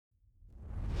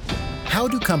How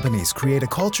do companies create a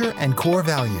culture and core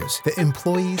values that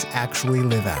employees actually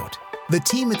live out? The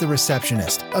team at The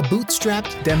Receptionist, a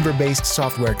bootstrapped Denver-based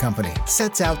software company,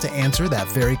 sets out to answer that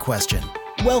very question.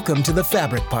 Welcome to the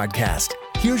Fabric Podcast.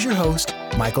 Here's your host,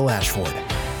 Michael Ashford.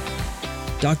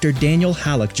 Dr. Daniel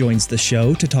Hallak joins the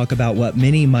show to talk about what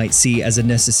many might see as a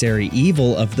necessary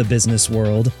evil of the business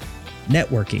world,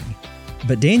 networking.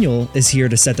 But Daniel is here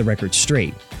to set the record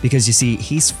straight, because you see,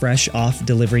 he's fresh off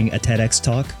delivering a TEDx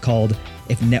talk called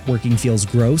If Networking Feels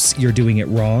Gross, You're Doing It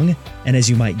Wrong. And as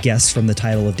you might guess from the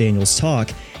title of Daniel's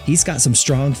talk, he's got some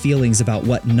strong feelings about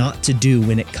what not to do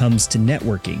when it comes to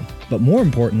networking. But more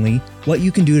importantly, what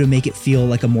you can do to make it feel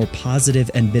like a more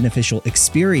positive and beneficial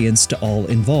experience to all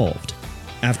involved.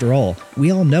 After all,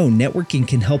 we all know networking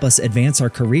can help us advance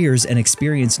our careers and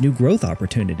experience new growth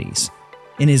opportunities.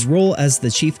 In his role as the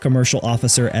Chief Commercial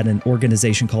Officer at an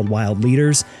organization called Wild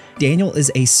Leaders, Daniel is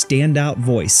a standout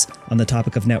voice on the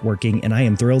topic of networking, and I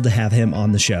am thrilled to have him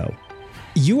on the show.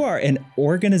 You are an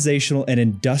organizational and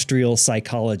industrial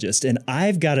psychologist, and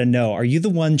I've got to know, are you the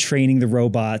one training the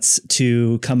robots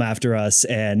to come after us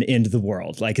and end the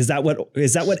world? Like, is that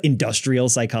what industrial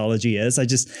psychology is?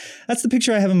 That's the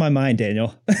picture I have in my mind,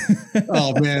 Daniel.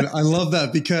 Oh man, I love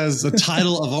that, because the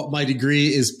title of my degree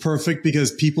is perfect,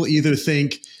 because people either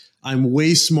think I'm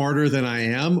way smarter than I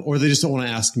am, or they just don't want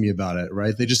to ask me about it,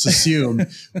 right? They just assume,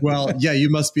 well, yeah, you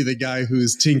must be the guy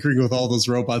who's tinkering with all those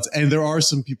robots. And there are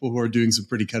some people who are doing some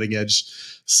pretty cutting edge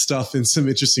stuff in some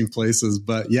interesting places.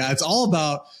 But yeah, it's all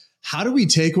about how do we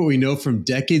take what we know from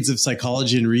decades of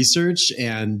psychology and research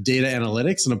and data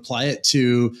analytics and apply it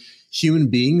to human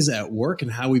beings at work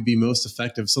and how we be most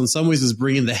effective. So in some ways, it's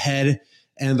bringing the head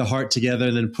and the heart together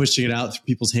and then pushing it out through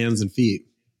people's hands and feet.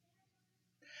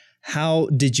 How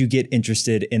did you get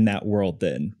interested in that world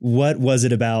then? What was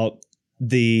it about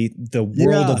the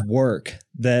world of work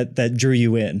that drew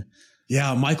you in?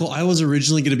 Yeah, Michael, I was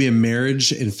originally going to be a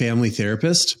marriage and family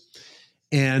therapist.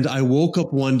 And I woke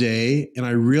up one day and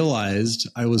I realized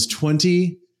I was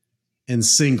 20 and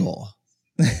single.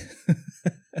 And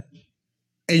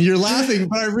you're laughing,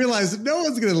 but I realized that no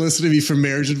one's going to listen to me for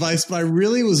marriage advice. But I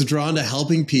really was drawn to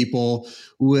helping people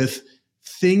with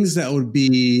things that would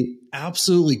be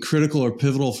absolutely critical or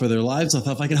pivotal for their lives. I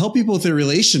thought, if I can help people with their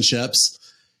relationships,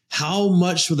 how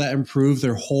much would that improve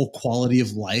their whole quality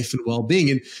of life and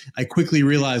well-being? And I quickly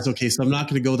realized, okay, so I'm not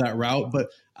going to go that route, but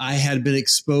I had been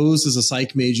exposed as a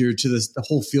psych major to the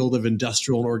whole field of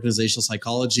industrial and organizational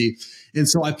psychology. And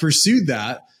so I pursued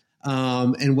that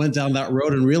and went down that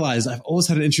road and realized I've always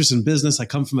had an interest in business. I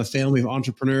come from a family of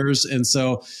entrepreneurs. And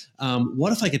so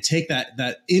what if I could take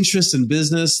that interest in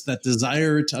business, that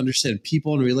desire to understand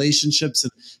people and relationships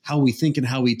and how we think and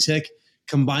how we tick,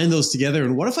 combine those together?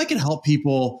 And what if I could help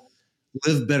people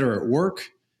live better at work,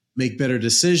 make better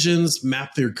decisions,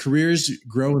 map their careers,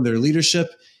 grow in their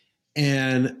leadership?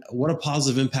 And what a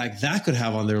positive impact that could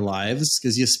have on their lives,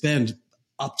 because you spend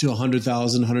up to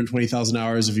 100,000, 120,000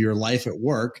 hours of your life at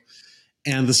work,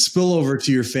 and the spillover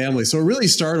to your family. So it really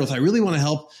started with, I really want to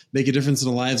help make a difference in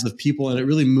the lives of people. And it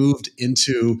really moved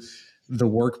into the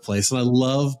workplace. And I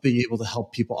love being able to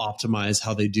help people optimize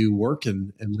how they do work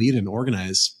and lead and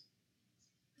organize.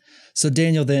 So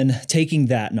Daniel, then taking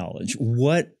that knowledge,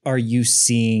 what are you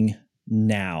seeing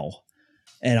now?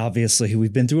 And obviously,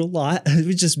 we've been through a lot.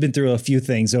 We've just been through a few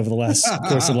things over the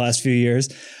course of the last few years.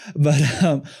 But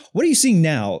what are you seeing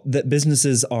now that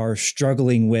businesses are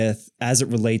struggling with as it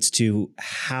relates to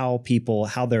how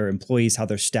their employees, how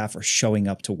their staff are showing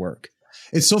up to work?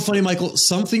 It's so funny, Michael.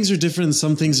 Some things are different and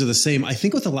some things are the same. I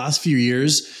think with the last few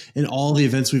years and all the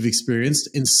events we've experienced,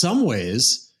 in some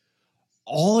ways,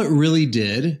 all it really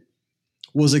did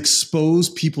was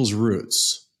expose people's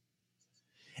roots.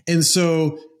 And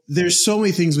so there's so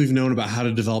many things we've known about how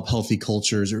to develop healthy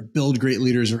cultures or build great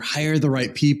leaders or hire the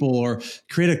right people or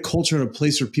create a culture in a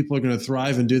place where people are going to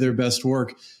thrive and do their best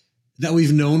work that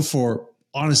we've known for,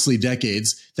 honestly,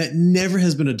 decades, that never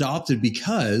has been adopted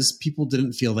because people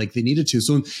didn't feel like they needed to.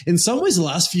 So in some ways, the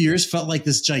last few years felt like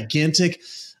this gigantic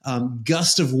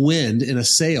gust of wind in a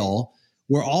sail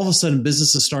where all of a sudden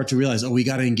businesses start to realize, we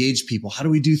got to engage people. How do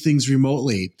we do things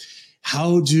remotely?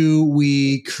 How do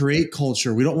we create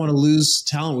culture? We don't want to lose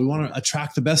talent. We want to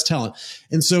attract the best talent.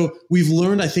 And so we've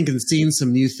learned, I think, and seen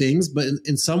some new things, but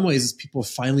in some ways, some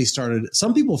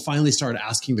people finally started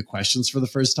asking the questions for the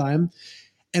first time.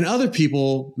 And other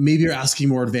people maybe are asking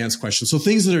more advanced questions. So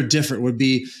things that are different would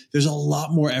be, there's a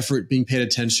lot more effort being paid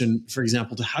attention, for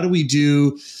example, to how do we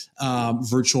do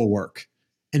virtual work?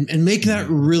 And make that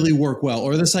really work well.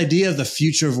 Or this idea of the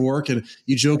future of work. And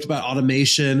you joked about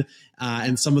automation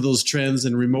and some of those trends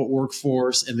and remote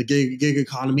workforce and the gig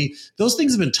economy. Those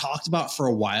things have been talked about for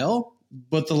a while,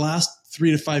 but the last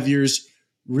 3 to 5 years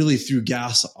really threw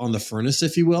gas on the furnace,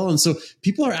 if you will. And so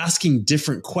people are asking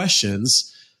different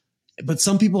questions, but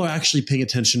some people are actually paying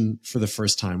attention for the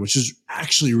first time, which is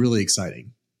actually really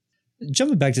exciting.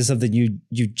 Jumping back to something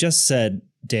you just said,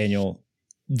 Daniel,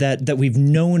 that we've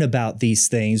known about these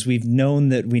things. We've known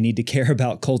that we need to care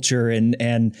about culture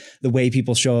and the way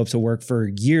people show up to work for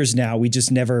years now. We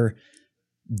just never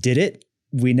did it.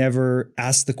 We never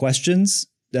asked the questions,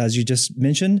 as you just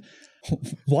mentioned.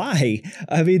 Why?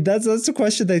 I mean, that's the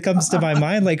question that comes to my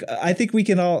mind. Like, I think we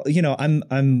can all,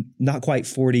 I'm not quite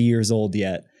 40 years old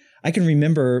yet. I can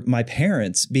remember my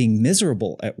parents being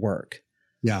miserable at work.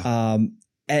 Yeah.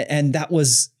 And that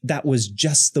was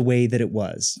just the way that it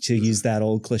was, to use that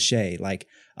old cliche, like,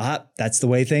 that's the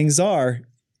way things are.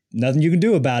 Nothing you can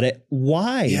do about it.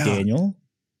 Why, Daniel?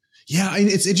 Yeah,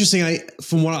 it's interesting.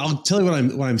 I'll tell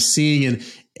you what I'm seeing, and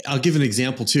I'll give an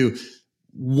example too.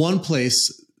 One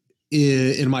place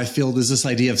in my field is this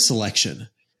idea of selection.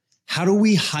 How do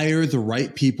we hire the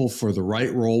right people for the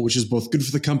right role, which is both good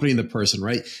for the company and the person,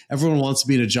 right? Everyone wants to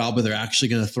be in a job where they're actually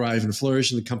going to thrive and flourish,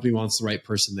 and the company wants the right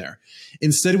person there.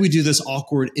 Instead, we do this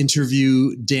awkward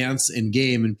interview, dance, and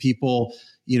game, and people,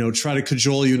 try to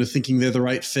cajole you into thinking they're the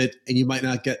right fit, and you might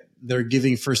not get their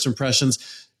giving first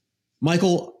impressions.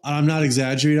 Michael, I'm not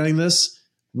exaggerating this.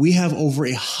 We have over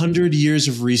 100 years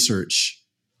of research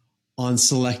on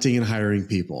selecting and hiring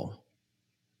people.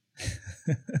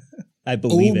 I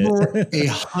believe over it.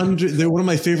 100. One of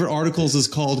my favorite articles is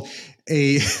called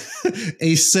a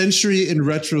century in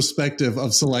retrospective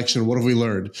of selection. What have we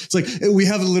learned? It's like we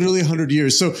have literally 100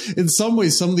 years. So in some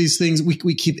ways, some of these things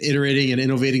we keep iterating and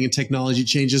innovating, and technology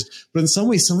changes. But in some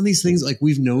ways, some of these things like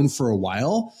we've known for a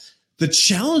while. The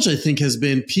challenge, I think, has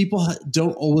been people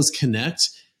don't always connect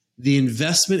the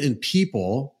investment in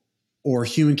people or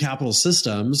human capital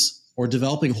systems or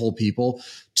developing whole people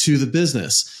to the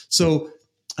business. So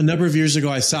a number of years ago,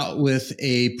 I sat with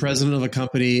a president of a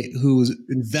company who was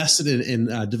invested in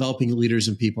developing leaders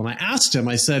and people. And I asked him,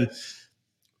 I said,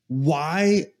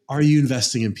 why are you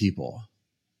investing in people?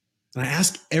 And I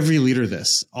ask every leader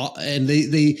this. And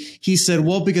he said,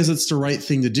 well, because it's the right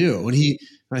thing to do. And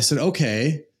I said,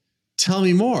 okay, tell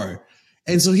me more.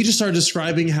 And so he just started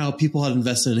describing how people had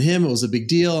invested in him. It was a big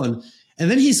deal. And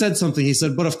then he said something. He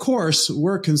said, but of course,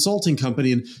 we're a consulting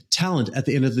company, and talent at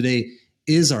the end of the day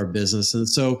is our business. And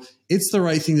so it's the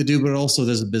right thing to do, but also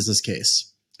there's a business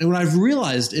case. And what I've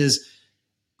realized is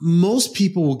most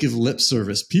people will give lip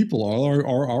service. People are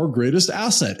our greatest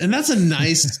asset. And that's a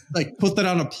nice, like, put that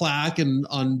on a plaque and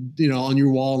on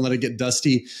your wall and let it get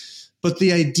dusty. But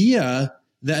the idea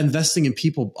that investing in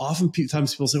people,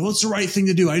 oftentimes people say, well, it's the right thing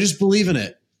to do. I just believe in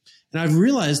it. And I've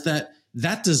realized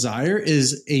that desire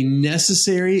is a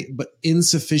necessary but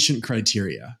insufficient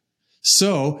criteria.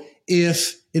 So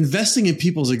if investing in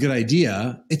people is a good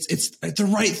idea, it's the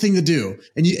right thing to do.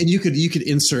 And you could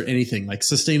insert anything like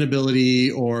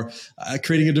sustainability or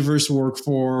creating a diverse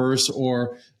workforce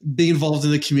or being involved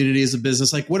in the community as a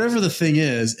business, like whatever the thing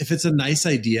is, if it's a nice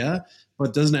idea,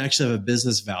 but doesn't actually have a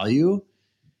business value,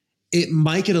 it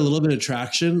might get a little bit of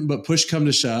traction, but push come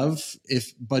to shove,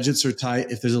 if budgets are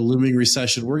tight, if there's a looming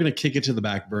recession, we're going to kick it to the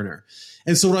back burner.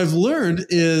 And so what I've learned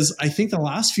is I think the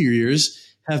last few years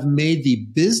have made the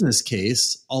business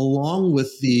case along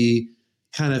with the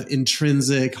kind of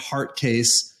intrinsic heart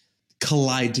case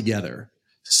collide together.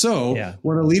 So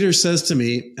when a leader says to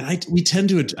me, and I tend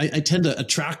to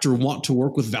attract or want to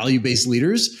work with value-based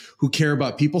leaders who care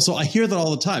about people. So I hear that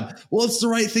all the time. Well, it's the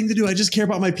right thing to do. I just care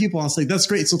about my people. I'll say, that's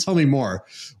great. So tell me more.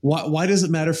 Why does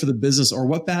it matter for the business, or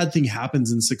what bad thing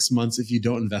happens in 6 months if you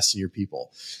don't invest in your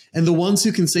people? And the ones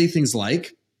who can say things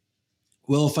like,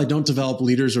 well, if I don't develop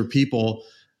leaders or people,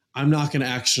 I'm not going to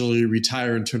actually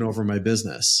retire and turn over my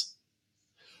business.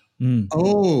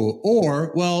 Oh,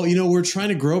 or, well, we're trying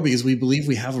to grow because we believe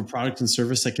we have a product and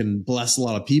service that can bless a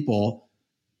lot of people.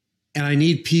 And I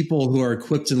need people who are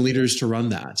equipped and leaders to run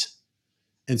that.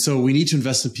 And so we need to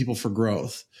invest in people for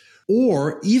growth.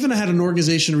 Or even I had an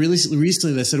organization really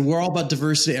recently that said, we're all about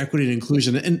diversity, equity, and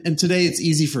inclusion. And today it's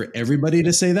easy for everybody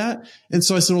to say that. And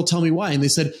so I said, well, tell me why. And they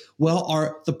said,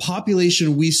 well, the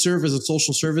population we serve as a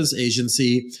social service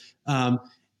agency,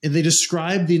 and they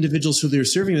described the individuals who they were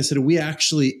serving. And I said, we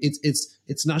actually,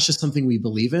 it's not just something we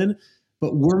believe in,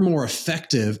 but we're more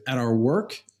effective at our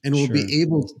work, and we'll be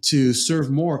able to serve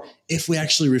more if we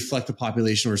actually reflect the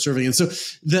population we're serving. And so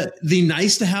the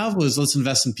nice to have was, let's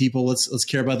invest in people. Let's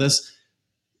care about this.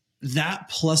 That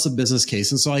plus a business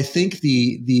case. And so I think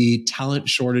the talent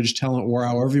shortage, talent war,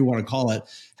 however you want to call it,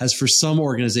 has for some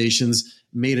organizations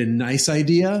made a nice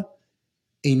idea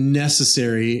a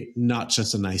necessary, not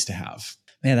just a nice to have.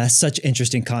 Man, that's such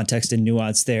interesting context and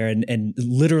nuance there. And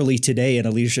literally today in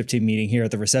a leadership team meeting here at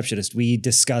the Receptionist, we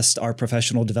discussed our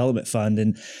professional development fund,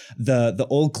 and the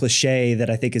old cliche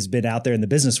that I think has been out there in the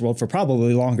business world for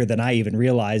probably longer than I even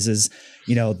realize is,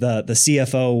 the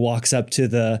CFO walks up to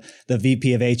the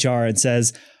VP of HR and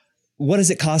says, what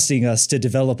is it costing us to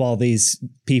develop all these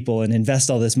people and invest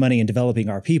all this money in developing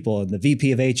our people? And the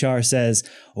VP of HR says,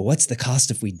 well, what's the cost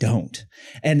if we don't?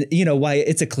 And why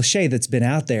it's a cliche that's been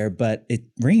out there, but it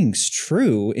rings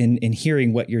true in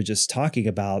hearing what you're just talking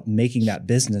about, making that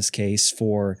business case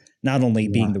for not only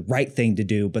being the right thing to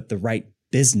do, but the right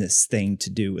business thing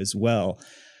to do as well.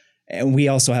 And we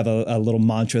also have a little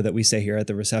mantra that we say here at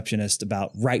the Receptionist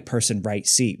about right person, right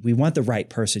seat. We want the right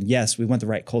person. Yes, we want the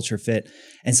right culture fit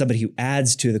and somebody who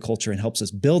adds to the culture and helps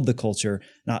us build the culture,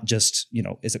 not just,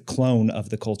 is a clone of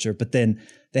the culture, but then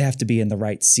they have to be in the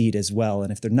right seat as well.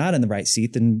 And if they're not in the right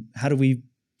seat, then how do we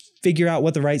figure out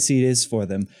what the right seat is for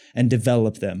them and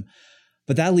develop them?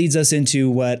 But that leads us into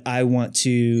what I want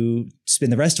to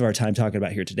spend the rest of our time talking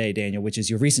about here today, Daniel, which is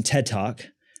your recent TED Talk,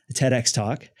 the TEDx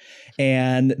Talk,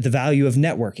 and the value of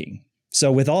networking.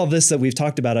 So with all of this that we've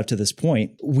talked about up to this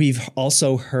point, we've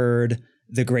also heard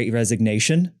the Great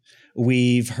Resignation.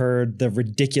 We've heard the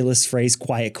ridiculous phrase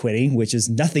quiet quitting, which is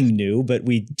nothing new, but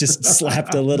we just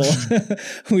slapped a little,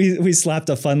 we slapped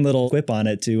a fun little quip on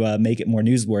it to make it more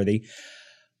newsworthy.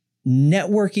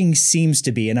 Networking seems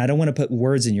to be, and I don't want to put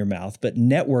words in your mouth, but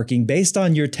networking, based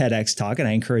on your TEDx Talk, and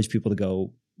I encourage people to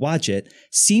go watch it,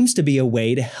 seems to be a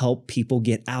way to help people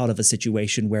get out of a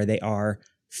situation where they are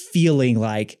feeling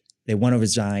like they want to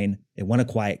resign, they want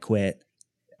to quiet quit.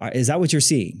 Is that what you're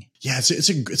seeing? Yeah,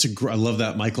 I love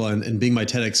that, Michael. And being my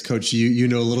TEDx coach, you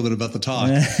know a little bit about the talk.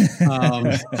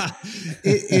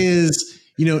 It is,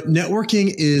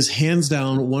 networking is hands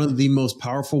down one of the most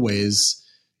powerful ways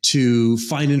to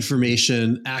find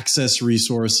information, access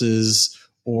resources,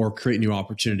 or create new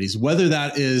opportunities, whether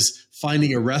that is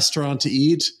finding a restaurant to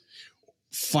eat,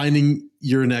 finding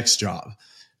your next job.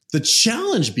 The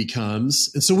challenge becomes,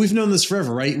 and so we've known this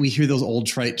forever, right? We hear those old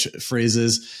trite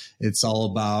phrases. It's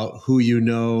all about who you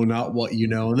know, not what you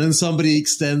know. And then somebody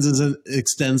extends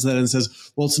that and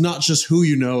says, well, it's not just who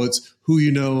you know, it's who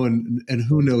you know and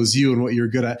who knows you and what you're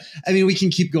good at. I mean, we can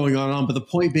keep going on and on, but the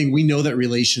point being, we know that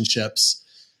relationships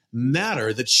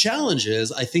matter. The challenge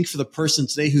is, I think, for the person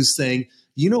today who's saying,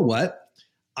 you know what?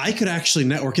 I could actually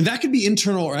network, and that could be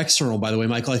internal or external, by the way,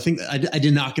 Michael. I think I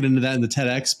did not get into that in the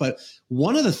TEDx, but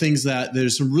one of the things that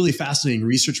there's some really fascinating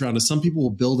research around is some people will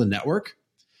build a network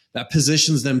that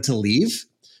positions them to leave,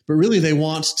 but really they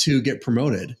want to get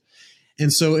promoted.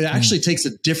 And so it actually takes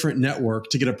a different network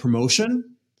to get a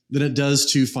promotion than it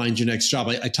does to find your next job.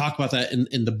 I talk about that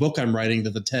in the book I'm writing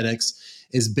that the TEDx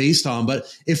is based on. But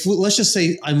let's just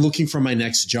say I'm looking for my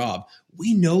next job.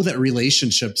 We know that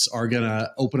relationships are going to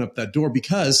open up that door,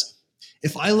 because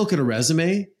if I look at a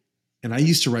resume, and I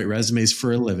used to write resumes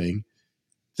for a living,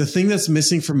 the thing that's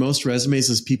missing from most resumes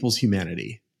is people's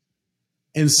humanity.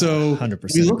 And so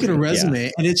 100% we look at a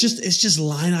resume and it's just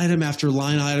line item after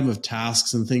line item of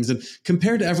tasks and things. And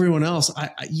compared to everyone else,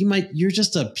 you're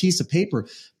just a piece of paper.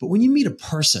 But when you meet a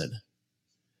person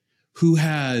who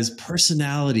has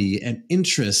personality and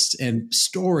interests and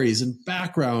stories and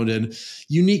background and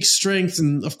unique strengths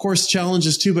and, of course,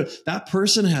 challenges too, but that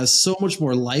person has so much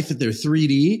more life at their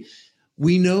 3D.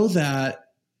 We know that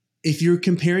if you're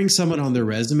comparing someone on their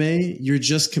resume, you're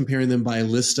just comparing them by a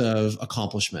list of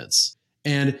accomplishments.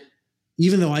 And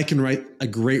even though I can write a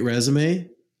great resume,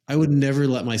 I would never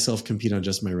let myself compete on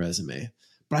just my resume.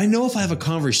 But I know if I have a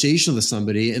conversation with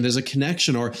somebody and there's a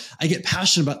connection, or I get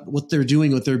passionate about what they're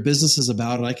doing, what their business is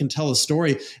about, and I can tell a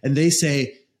story and they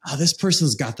say, oh, this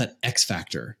person's got that X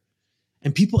factor.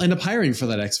 And people end up hiring for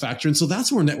that X factor. And so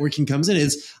that's where networking comes in.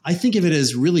 I think of it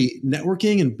as really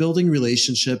networking and building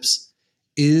relationships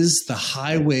is the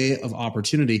highway of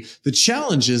opportunity. The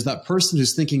challenge is that person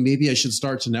who's thinking maybe I should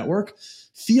start to network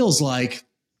feels like,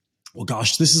 well,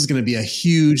 gosh, this is going to be a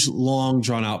huge, long,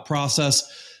 drawn out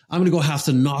process. I'm going to go have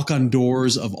to knock on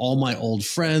doors of all my old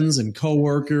friends and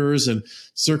coworkers and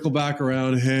circle back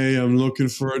around. Hey, I'm looking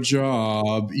for a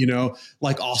job,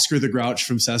 like Oscar the Grouch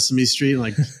from Sesame Street,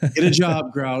 like get a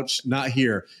job, Grouch, not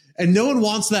here. And no one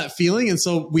wants that feeling. And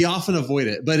so we often avoid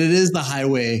it, but it is the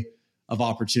highway of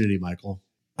opportunity, Michael.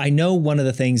 I know one of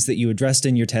the things that you addressed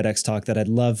in your TEDx talk that I'd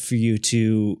love for you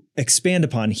to expand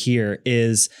upon here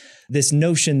is this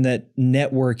notion that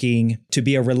networking, to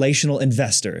be a relational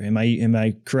investor. Am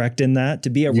I correct in that? To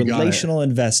be a relational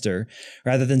investor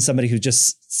rather than somebody who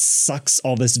just sucks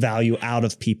all this value out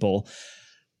of people,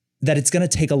 that it's going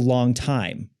to take a long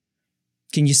time.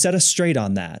 Can you set us straight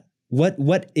on that?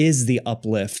 What is the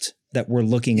uplift that we're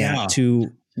looking Yeah. at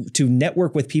to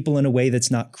network with people in a way that's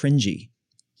not cringy.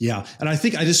 Yeah. And I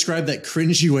think I described that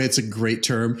cringy way, it's a great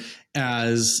term,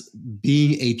 as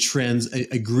being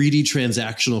a greedy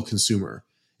transactional consumer.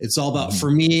 It's all about,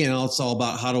 for me, and it's all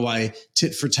about how do I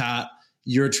tit for tat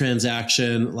your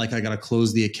transaction, like I got to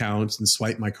close the account and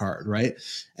swipe my card, right?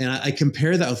 And I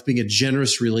compare that with being a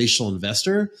generous relational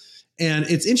investor. And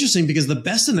it's interesting because the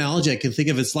best analogy I can think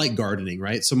of, it's like gardening,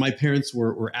 right? So my parents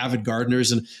were avid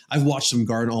gardeners, and I've watched them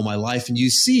garden all my life. And you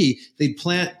see, they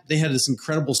had this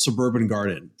incredible suburban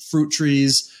garden, fruit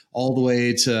trees all the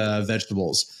way to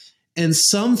vegetables. And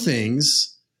some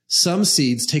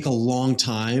seeds take a long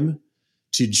time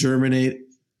to germinate,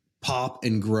 pop,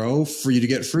 and grow for you to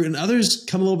get fruit, and others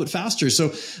come a little bit faster.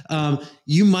 So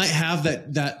you might have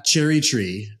that cherry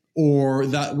tree, or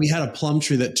that we had a plum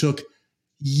tree that took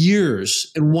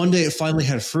years, and one day it finally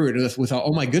had fruit, and without,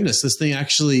 oh my goodness, this thing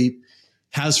actually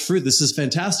has fruit. This is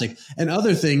fantastic. And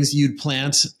other things you'd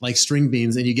plant, like string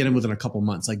beans, and you get them within a couple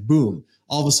months, like boom,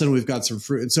 all of a sudden we've got some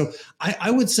fruit. And so I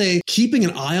would say keeping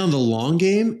an eye on the long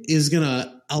game is going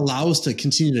to allow us to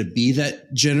continue to be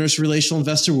that generous relational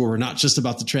investor, where we're not just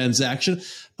about the transaction.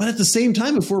 But at the same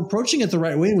time, if we're approaching it the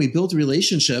right way and we build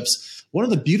relationships, one of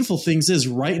the beautiful things is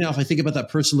right now, if I think about that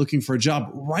person looking for a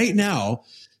job right now,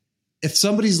 if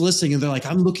somebody's listening and they're like,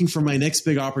 I'm looking for my next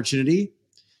big opportunity,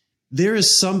 there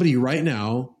is somebody right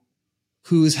now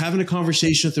who is having a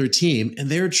conversation with their team, and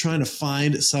they're trying to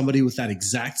find somebody with that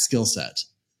exact skill set.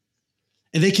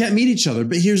 And they can't meet each other.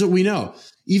 But here's what we know.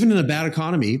 Even in a bad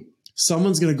economy,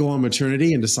 someone's going to go on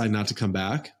maternity and decide not to come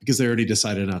back because they already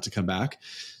decided not to come back.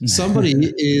 Somebody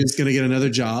is going to get another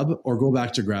job or go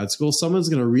back to grad school. Someone's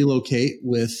going to relocate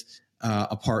with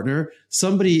a partner.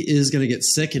 Somebody is going to get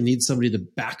sick and need somebody to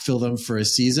backfill them for a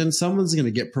season. Someone's going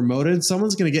to get promoted.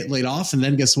 Someone's going to get laid off. And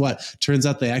then guess what? Turns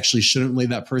out they actually shouldn't lay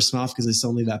that person off because they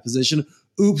still need that position.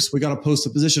 Oops, we got to post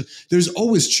a position. There's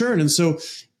always churn. And so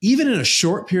even in a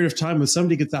short period of time, when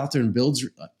somebody gets out there and builds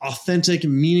authentic,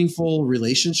 meaningful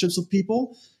relationships with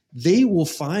people, they will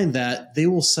find that they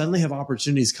will suddenly have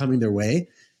opportunities coming their way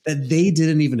that they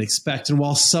didn't even expect. And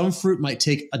while some fruit might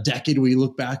take a decade where you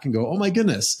look back and go, oh my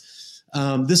goodness,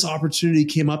 this opportunity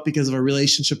came up because of a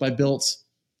relationship I built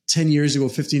 10 years ago,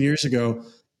 15 years ago,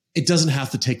 it doesn't have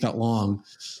to take that long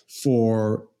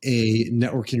for a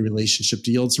networking relationship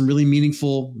to yield some really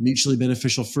meaningful, mutually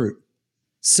beneficial fruit.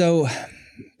 So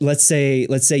let's say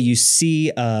you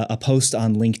see a post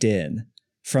on LinkedIn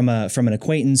from an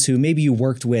acquaintance who maybe you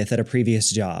worked with at a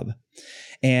previous job,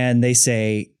 and they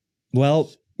say, well,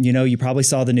 you probably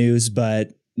saw the news,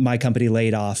 but my company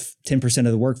laid off 10%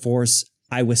 of the workforce.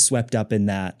 I was swept up in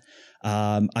that.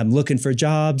 I'm looking for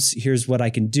jobs. Here's what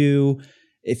I can do.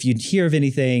 If you hear of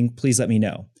anything, please let me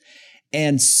know.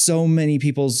 And so many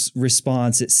people's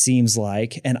response, it seems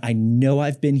like, and I know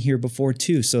I've been here before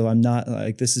too, so I'm not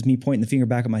like, this is me pointing the finger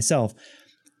back at myself.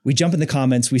 We jump in the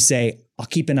comments, we say, I'll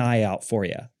keep an eye out for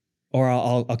you, or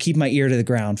I'll keep my ear to the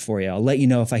ground for you. I'll let you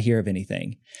know if I hear of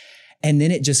anything. And then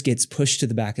it just gets pushed to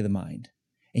the back of the mind,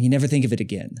 and you never think of it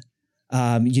again.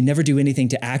 You never do anything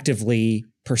to actively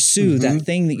pursue that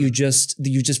thing that you just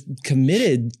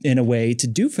committed in a way to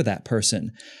do for that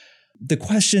person. The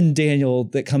question, Daniel,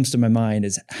 that comes to my mind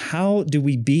is, how do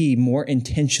we be more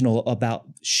intentional about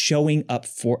showing up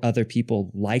for other people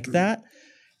like that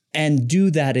and do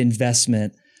that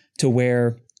investment to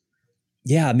where,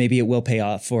 yeah, maybe it will pay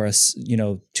off for us,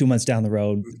 2 months down the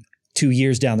road, 2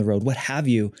 years down the road, what have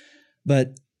you.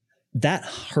 But that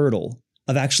hurdle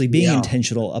of actually being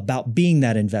intentional about being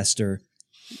that investor,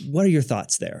 what are your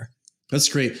thoughts there? That's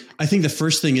great. I think the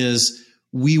first thing is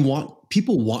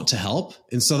people want to help.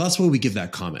 And so that's why we give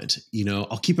that comment.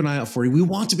 I'll keep an eye out for you. We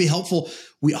want to be helpful.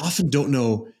 We often don't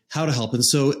know how to help. And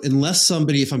so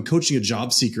if I'm coaching a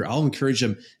job seeker, I'll encourage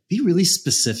them, be really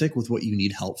specific with what you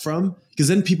need help from, because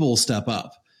then people will step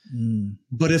up.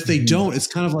 But if they don't, it's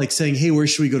kind of like saying, hey, where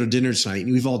should we go to dinner tonight?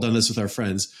 And we've all done this with our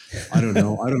friends. I don't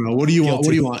know. What do you want? What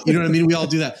do you want? You know what I mean? We all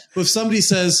do that. But if somebody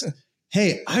says,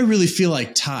 hey, I really feel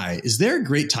like Thai. Is there a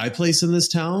great Thai place in this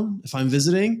town if I'm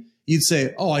visiting? You'd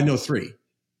say, oh, I know 3.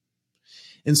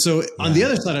 And so on the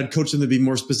other side, I'd coach them to be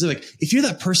more specific. If you're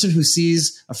that person who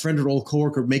sees a friend or old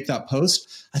coworker make that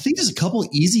post, I think there's a couple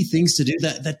easy things to do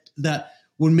that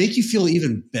would make you feel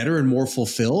even better and more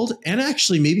fulfilled, and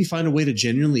actually maybe find a way to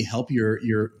genuinely help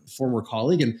your former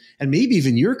colleague and maybe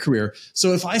even your career.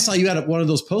 So if I saw you at one of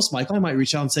those posts, Michael, I might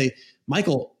reach out and say,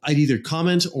 Michael, I'd either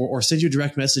comment or send you a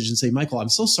direct message and say, Michael, I'm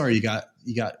so sorry you got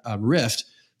riffed.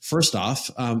 First off,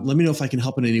 let me know if I can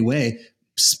help in any way.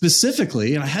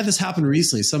 Specifically, and I had this happen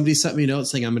recently, somebody sent me a note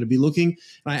saying, I'm going to be looking.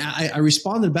 And I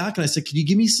responded back and I said, could you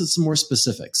give me some more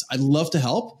specifics? I'd love to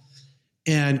help.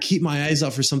 and keep my eyes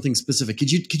out for something specific.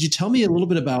 Could you tell me a little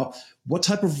bit about what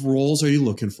type of roles are you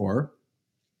looking for?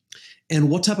 And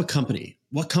what type of company?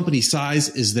 What company size?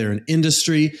 Is there an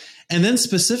industry? And then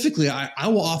specifically, I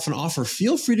will often offer,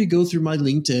 feel free to go through my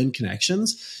LinkedIn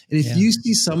connections. And if you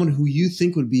see someone who you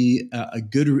think would be a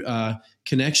good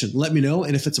connection, let me know.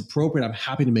 And if it's appropriate, I'm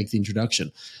happy to make the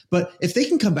introduction. But if they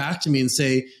can come back to me and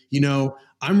say,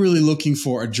 I'm really looking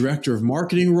for a director of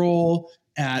marketing role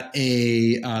at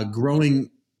a growing,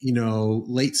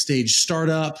 late stage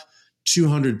startup,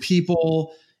 200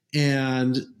 people,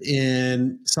 and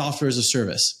in software as a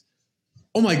service.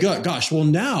 Oh my gosh. Well,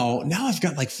 now I've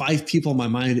got like 5 people in my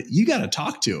mind you got to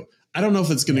talk to. I don't know if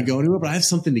it's going to go anywhere, but I have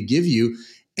something to give you.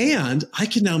 And I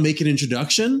can now make an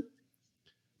introduction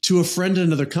to a friend at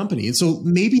another company. And so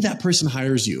maybe that person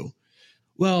hires you.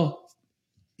 Well,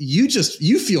 you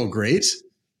feel great.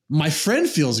 My friend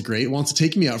feels great, wants to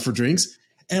take me out for drinks.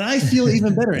 And I feel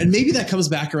even better. And maybe that comes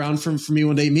back around for me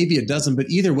one day. Maybe it doesn't. But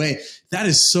either way, that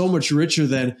is so much richer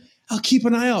than I'll keep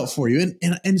an eye out for you.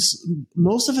 And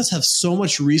most of us have so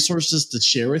much resources to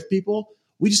share with people.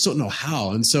 We just don't know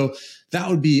how. And so that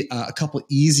would be a couple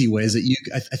easy ways that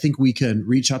I think we can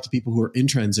reach out to people who are in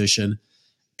transition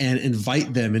and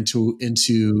invite them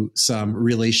into some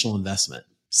relational investment.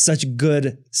 Such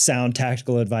good, sound,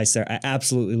 tactical advice there. I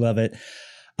absolutely love it.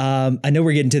 I know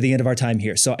we're getting to the end of our time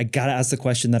here, so I got to ask the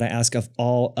question that I ask of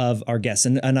all of our guests.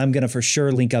 And I'm going to for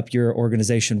sure link up your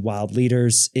organization, Wild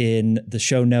Leaders, in the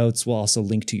show notes. We'll also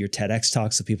link to your TEDx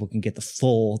talk so people can get the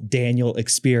full Daniel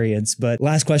experience. But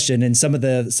last question, and some of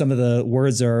the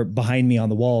words are behind me on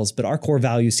the walls, but our core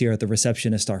values here at The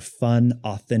Receptionist are fun,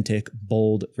 authentic,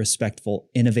 bold, respectful,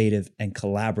 innovative, and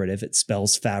collaborative. It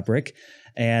spells fabric.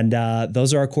 And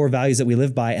those are our core values that we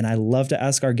live by. And I love to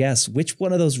ask our guests, which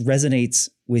one of those resonates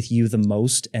with you the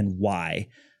most and why?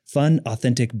 Fun,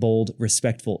 authentic, bold,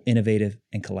 respectful, innovative,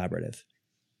 and collaborative.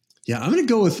 Yeah, I'm going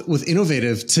to go with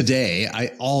innovative today.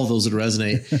 All of those would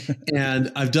resonate.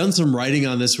 And I've done some writing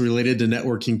on this related to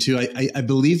networking too. I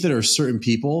believe there are certain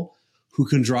people who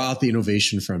can draw out the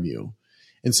innovation from you.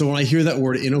 And so when I hear that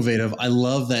word innovative, I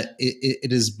love that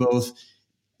it is both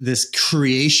this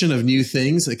creation of new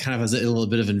things that kind of has a little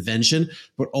bit of invention,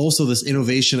 but also this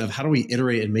innovation of how do we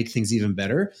iterate and make things even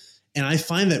better. And I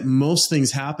find that most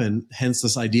things happen, hence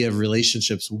this idea of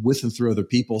relationships with and through other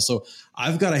people. So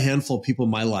I've got a handful of people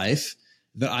in my life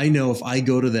that I know if I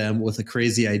go to them with a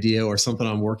crazy idea or something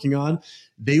I'm working on,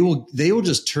 they will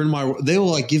just they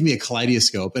will like give me a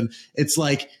kaleidoscope. And it's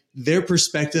like their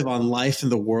perspective on life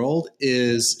and the world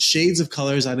is shades of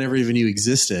colors I never even knew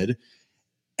existed.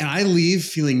 And I leave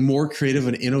feeling more creative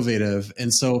and innovative.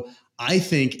 And so I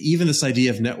think even this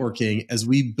idea of networking, as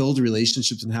we build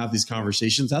relationships and have these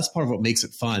conversations, that's part of what makes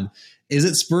it fun, is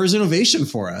it spurs innovation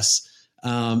for us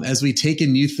as we take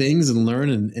in new things and learn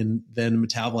and then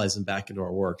metabolize them back into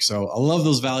our work. So I love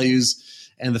those values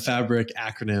and the Fabric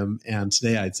acronym. And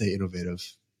today I'd say innovative.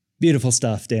 Beautiful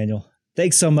stuff, Daniel.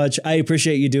 Thanks so much. I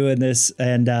appreciate you doing this.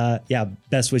 And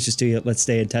best wishes to you. Let's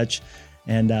stay in touch.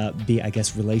 And be, I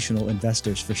guess, relational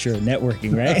investors for sure.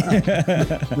 Networking, right?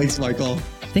 Thanks, Michael.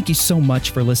 Thank you so much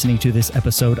for listening to this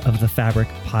episode of the Fabric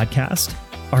Podcast.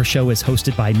 Our show is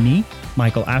hosted by me,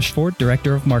 Michael Ashford,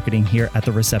 Director of Marketing here at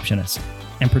The Receptionist,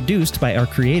 and produced by our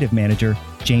creative manager,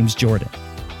 James Jordan.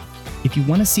 If you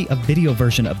want to see a video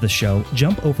version of the show,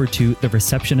 jump over to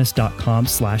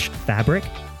thereceptionist.com/fabric,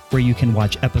 where you can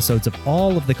watch episodes of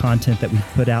all of the content that we've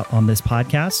put out on this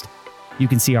podcast. You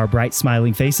can see our bright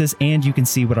smiling faces, and you can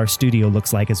see what our studio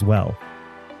looks like as well.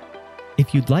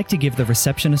 If you'd like to give the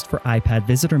Receptionist for iPad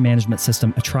visitor management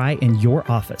system a try in your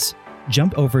office,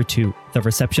 jump over to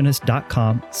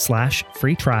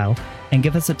thereceptionist.com/free trial and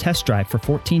give us a test drive for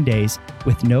 14 days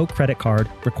with no credit card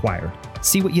required.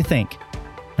 See what you think.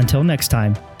 Until next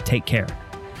time, take care.